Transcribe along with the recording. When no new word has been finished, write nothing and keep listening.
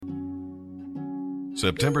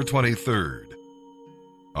September 23rd.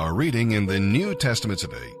 Our reading in the New Testament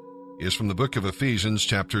today is from the book of Ephesians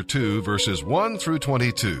chapter 2, verses 1 through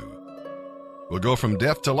 22. We'll go from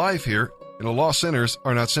death to life here. Lost sinners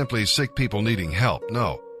are not simply sick people needing help.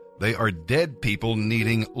 No, they are dead people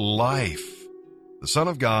needing life. The Son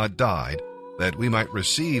of God died that we might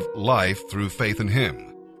receive life through faith in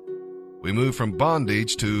Him. We move from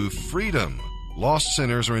bondage to freedom. Lost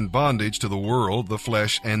sinners are in bondage to the world, the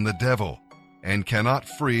flesh, and the devil, and cannot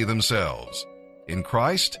free themselves. In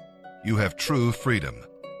Christ, you have true freedom.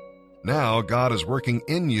 Now God is working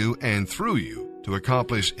in you and through you to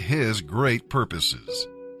accomplish His great purposes.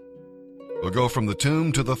 We'll go from the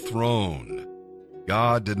tomb to the throne.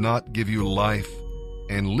 God did not give you life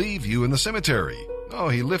and leave you in the cemetery. No,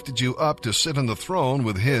 He lifted you up to sit on the throne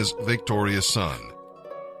with His victorious Son.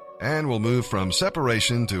 And we'll move from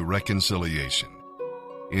separation to reconciliation.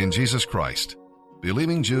 In Jesus Christ,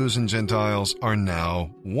 believing Jews and Gentiles are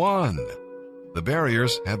now one. The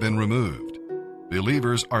barriers have been removed.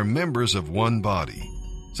 Believers are members of one body,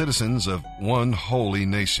 citizens of one holy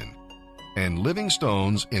nation, and living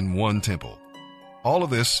stones in one temple. All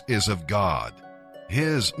of this is of God,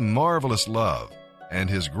 His marvelous love, and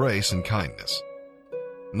His grace and kindness.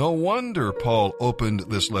 No wonder Paul opened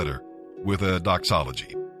this letter with a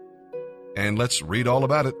doxology. And let's read all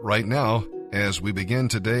about it right now as we begin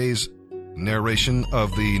today's narration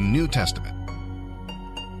of the New Testament.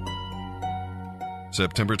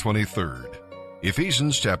 September 23rd,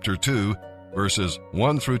 Ephesians chapter 2, verses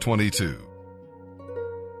 1 through 22.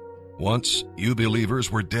 Once you believers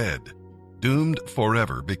were dead, doomed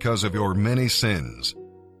forever because of your many sins.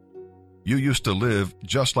 You used to live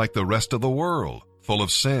just like the rest of the world, full of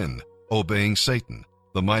sin, obeying Satan,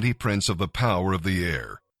 the mighty prince of the power of the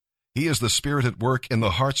air. He is the spirit at work in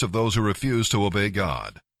the hearts of those who refuse to obey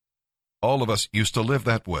God. All of us used to live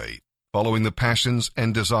that way, following the passions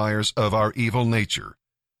and desires of our evil nature.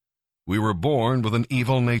 We were born with an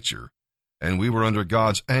evil nature, and we were under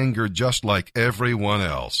God's anger just like everyone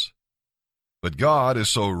else. But God is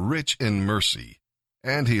so rich in mercy,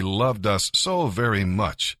 and He loved us so very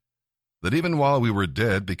much, that even while we were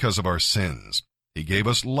dead because of our sins, He gave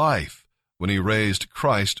us life when He raised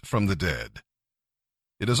Christ from the dead.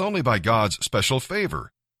 It is only by God's special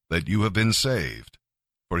favor that you have been saved,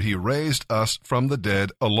 for He raised us from the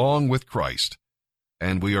dead along with Christ,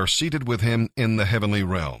 and we are seated with Him in the heavenly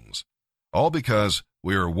realms, all because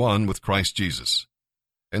we are one with Christ Jesus.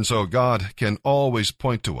 And so God can always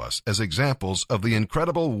point to us as examples of the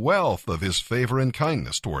incredible wealth of His favor and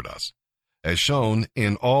kindness toward us, as shown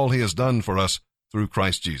in all He has done for us through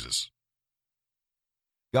Christ Jesus.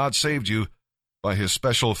 God saved you by His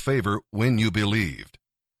special favor when you believed,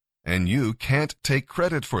 and you can't take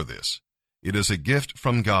credit for this. It is a gift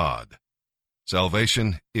from God.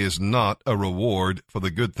 Salvation is not a reward for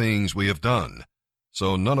the good things we have done,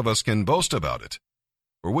 so none of us can boast about it.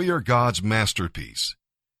 For we are God's masterpiece.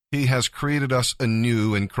 He has created us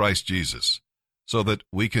anew in Christ Jesus, so that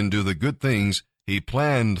we can do the good things He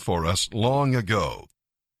planned for us long ago.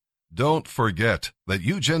 Don't forget that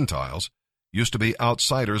you Gentiles used to be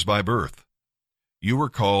outsiders by birth. You were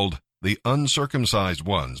called the uncircumcised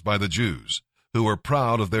ones by the Jews, who were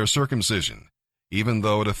proud of their circumcision, even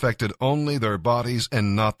though it affected only their bodies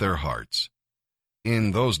and not their hearts.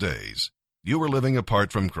 In those days, you were living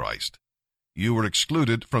apart from Christ. You were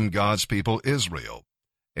excluded from God's people Israel,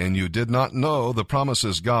 and you did not know the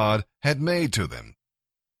promises God had made to them.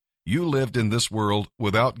 You lived in this world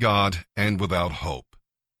without God and without hope.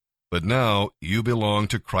 But now you belong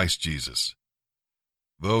to Christ Jesus.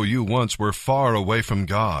 Though you once were far away from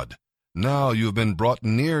God, now you have been brought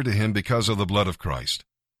near to Him because of the blood of Christ.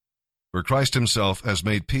 For Christ Himself has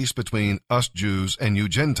made peace between us Jews and you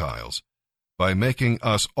Gentiles by making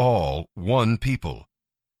us all one people.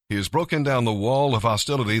 He has broken down the wall of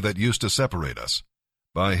hostility that used to separate us.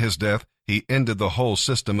 By His death, He ended the whole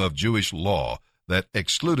system of Jewish law that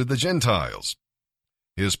excluded the Gentiles.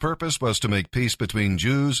 His purpose was to make peace between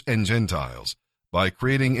Jews and Gentiles by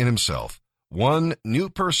creating in Himself one new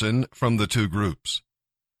person from the two groups.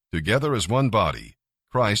 Together as one body,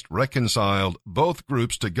 Christ reconciled both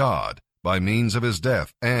groups to God by means of His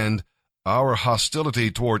death, and our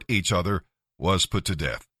hostility toward each other was put to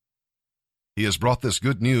death. He has brought this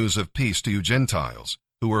good news of peace to you Gentiles,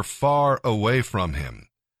 who were far away from Him,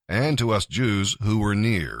 and to us Jews who were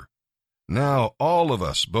near. Now all of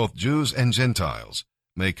us, both Jews and Gentiles,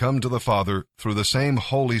 may come to the Father through the same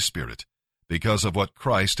Holy Spirit, because of what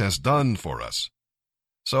Christ has done for us.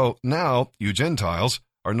 So now, you Gentiles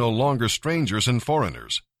are no longer strangers and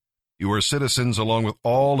foreigners. You are citizens along with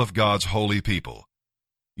all of God's holy people.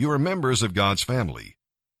 You are members of God's family.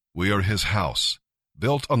 We are His house,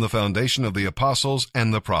 built on the foundation of the apostles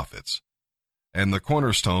and the prophets. And the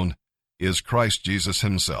cornerstone is Christ Jesus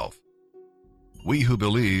himself. We who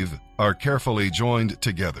believe are carefully joined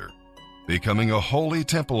together, becoming a holy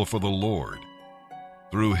temple for the Lord.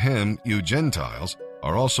 Through him, you Gentiles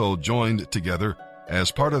are also joined together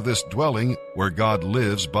as part of this dwelling where God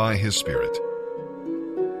lives by his Spirit.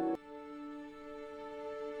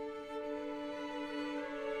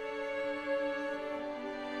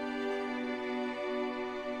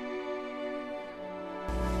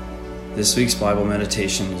 This week's Bible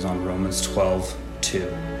meditation is on Romans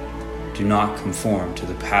 12:2. Do not conform to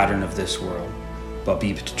the pattern of this world, but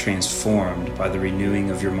be transformed by the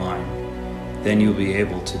renewing of your mind. Then you will be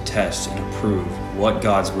able to test and approve what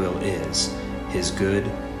God's will is, his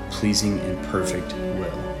good, pleasing, and perfect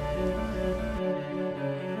will.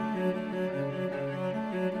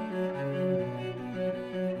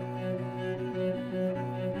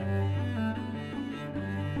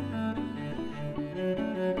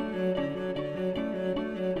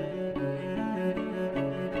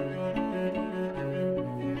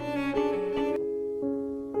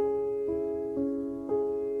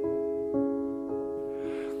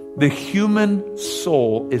 The human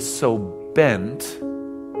soul is so bent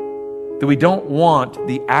that we don't want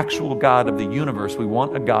the actual God of the universe. We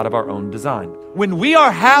want a God of our own design. When we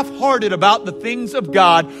are half-hearted about the things of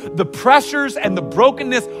God, the pressures and the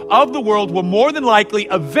brokenness of the world will more than likely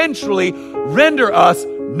eventually render us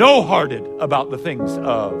no-hearted about the things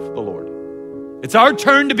of the Lord. It's our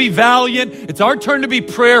turn to be valiant. It's our turn to be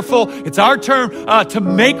prayerful. It's our turn to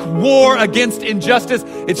make war against injustice.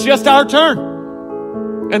 It's just our turn.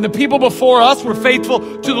 And the people before us were faithful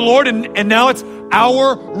to the Lord, and now it's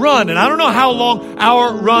our run. And I don't know how long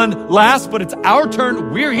our run lasts, but it's our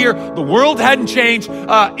turn. We're here. The world hadn't changed.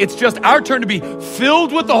 It's just our turn to be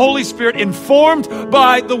filled with the Holy Spirit, informed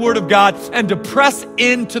by the Word of God, and to press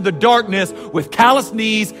into the darkness with calloused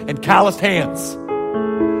knees and calloused hands.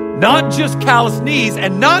 Not just calloused knees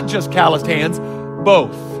and not just calloused hands,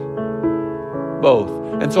 both.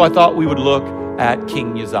 Both. And so I thought we would look at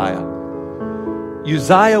King Uzziah.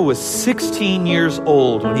 Uzziah was 16 years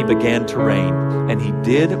old when he began to reign, and he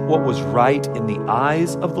did what was right in the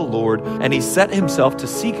eyes of the Lord, and he set himself to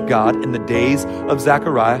seek God in the days of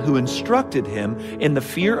Zechariah, who instructed him in the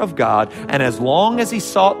fear of God, and as long as he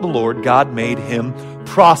sought the Lord, God made him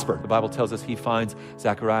prosper. The Bible tells us he finds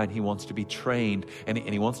Zechariah and he wants to be trained, and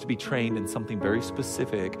he wants to be trained in something very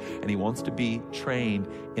specific, and he wants to be trained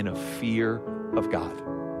in a fear of God.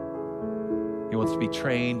 He wants to be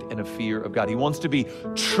trained in a fear of God. He wants to be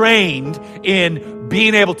trained in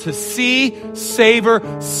being able to see, savor,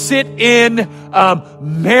 sit in,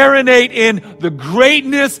 marinate in the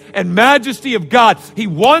greatness and majesty of God. He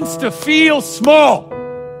wants to feel small.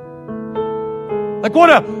 Like, what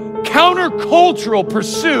a countercultural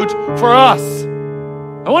pursuit for us.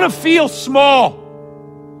 I want to feel small.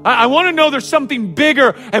 I want to know there's something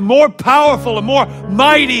bigger and more powerful and more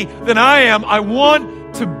mighty than I am. I want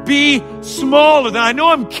to be smaller than I know.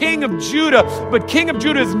 I'm king of Judah, but king of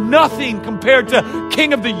Judah is nothing compared to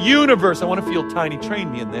king of the universe. I want to feel tiny.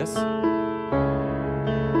 Train me in this. There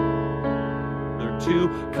are two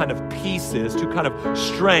kind of pieces, two kind of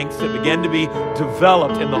strengths that begin to be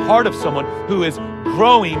developed in the heart of someone who is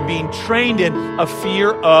growing, being trained in a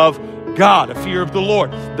fear of God, a fear of the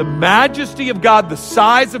Lord. The majesty of God, the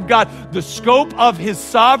size of God, the scope of his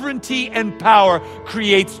sovereignty and power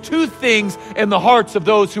creates two things in the hearts of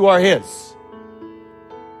those who are his.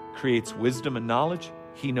 Creates wisdom and knowledge.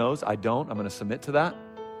 He knows, I don't. I'm going to submit to that.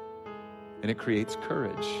 And it creates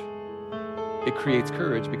courage. It creates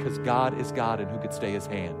courage because God is God, and who could stay his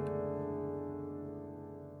hand?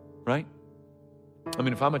 Right? I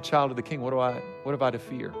mean, if I'm a child of the King, what have I to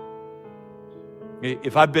fear?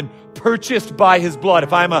 If I've been purchased by his blood,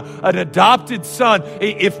 if I'm an adopted son,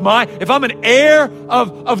 if I'm an heir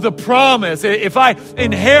of the promise, if I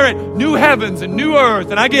inherit new heavens and new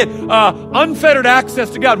earth, and I get unfettered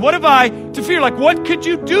access to God, what have I to fear? Like, what could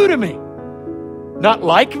you do to me? Not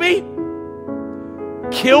like me?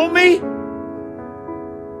 Kill me?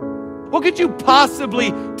 What could you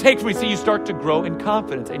possibly take from me? So you start to grow in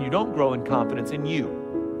confidence, and you don't grow in confidence in you.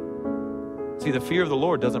 See, the fear of the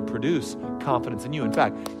Lord doesn't produce confidence in you. In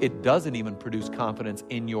fact, it doesn't even produce confidence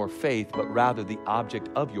in your faith, but rather the object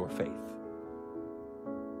of your faith.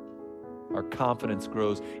 Our confidence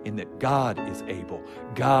grows in that God is able,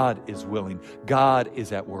 God is willing, God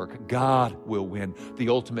is at work, God will win. The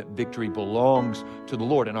ultimate victory belongs to the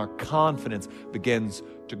Lord, and our confidence begins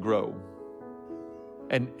to grow.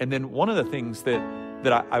 And then one of the things that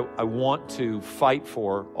that I want to fight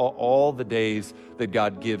for all the days that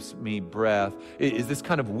God gives me breath is this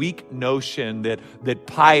kind of weak notion that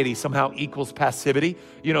piety somehow equals passivity.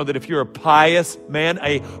 You know, that if you're a pious man,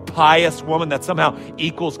 a pious woman, that somehow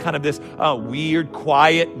equals kind of this weird,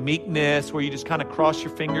 quiet meekness where you just kind of cross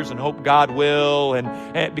your fingers and hope God will.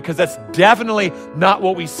 And because that's definitely not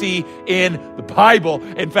what we see in the Bible.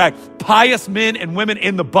 In fact, pious men and women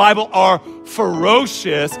in the Bible are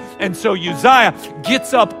ferocious. And so Uzziah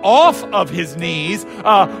gets up off of his knees,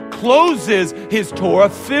 closes his Torah,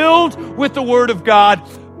 filled with the Word of God,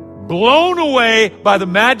 blown away by the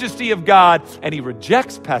majesty of God, and he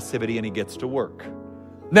rejects passivity and he gets to work.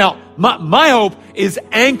 Now, my hope is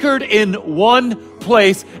anchored in one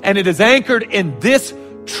place, and it is anchored in this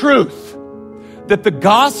truth: that the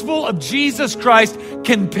gospel of Jesus Christ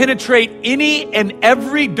can penetrate any and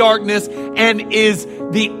every darkness and is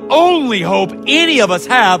the only hope any of us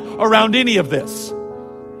have around any of this.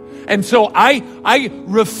 And so I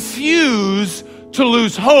refuse to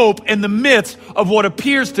lose hope in the midst of what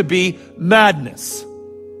appears to be madness.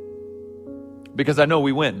 Because I know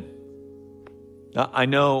we win. I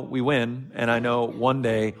know we win, and I know one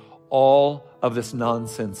day all of this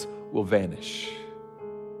nonsense will vanish.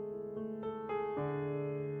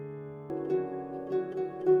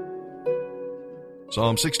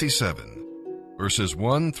 Psalm 67, verses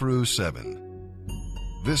 1 through 7.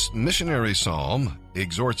 This missionary psalm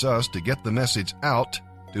exhorts us to get the message out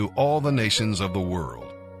to all the nations of the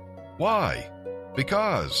world. Why?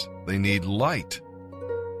 Because they need light.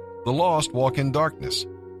 The lost walk in darkness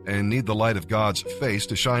and need the light of God's face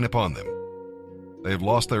to shine upon them. They have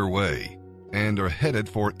lost their way and are headed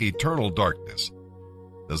for eternal darkness.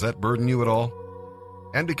 Does that burden you at all?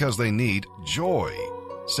 And because they need joy.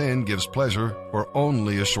 Sin gives pleasure for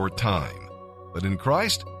only a short time, but in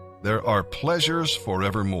Christ, there are pleasures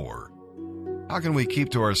forevermore. How can we keep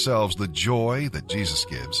to ourselves the joy that Jesus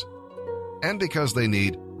gives? And because they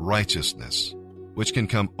need righteousness, which can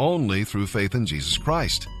come only through faith in Jesus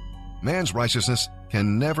Christ. Man's righteousness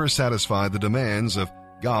can never satisfy the demands of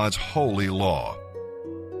God's holy law.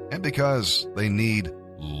 And because they need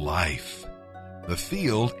life. The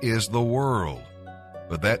field is the world.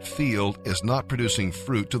 But that field is not producing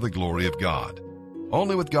fruit to the glory of God.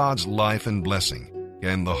 Only with God's life and blessing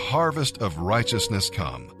can the harvest of righteousness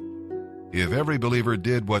come. If every believer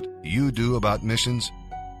did what you do about missions,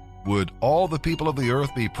 would all the people of the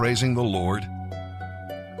earth be praising the Lord?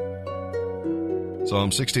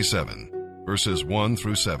 Psalm 67, verses 1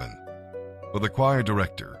 through 7. For the choir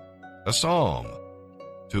director, a psalm,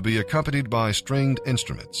 to be accompanied by stringed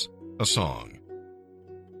instruments, a song.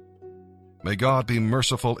 May God be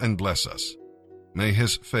merciful and bless us. May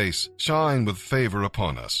his face shine with favor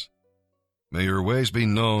upon us. May your ways be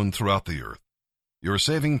known throughout the earth, your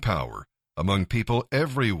saving power among people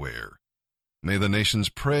everywhere. May the nations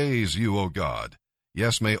praise you, O God.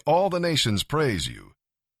 Yes, may all the nations praise you.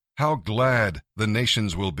 How glad the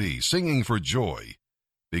nations will be, singing for joy,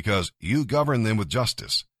 because you govern them with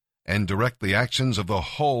justice and direct the actions of the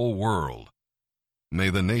whole world. May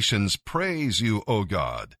the nations praise you, O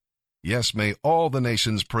God. Yes, may all the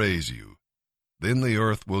nations praise you. Then the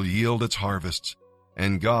earth will yield its harvests,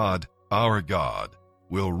 and God, our God,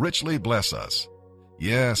 will richly bless us.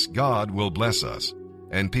 Yes, God will bless us,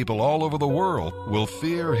 and people all over the world will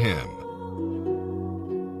fear him.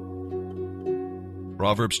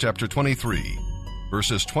 Proverbs chapter 23,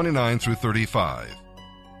 verses 29 through 35.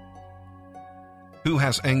 Who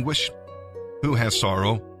has anguish? Who has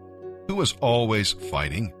sorrow? Who is always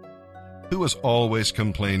fighting? Who is always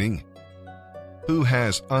complaining? Who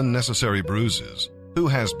has unnecessary bruises? Who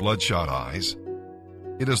has bloodshot eyes?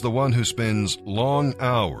 It is the one who spends long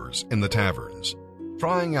hours in the taverns,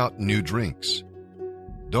 trying out new drinks.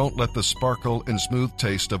 Don't let the sparkle and smooth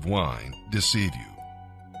taste of wine deceive you.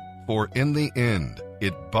 For in the end,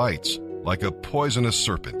 it bites like a poisonous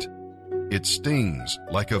serpent. It stings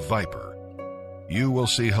like a viper. You will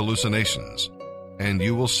see hallucinations, and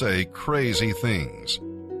you will say crazy things.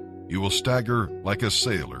 You will stagger like a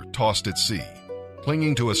sailor tossed at sea,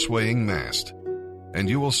 clinging to a swaying mast. And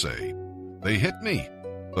you will say, they hit me,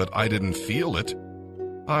 but I didn't feel it.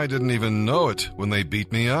 I didn't even know it when they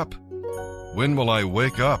beat me up. When will I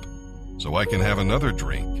wake up so I can have another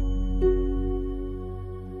drink?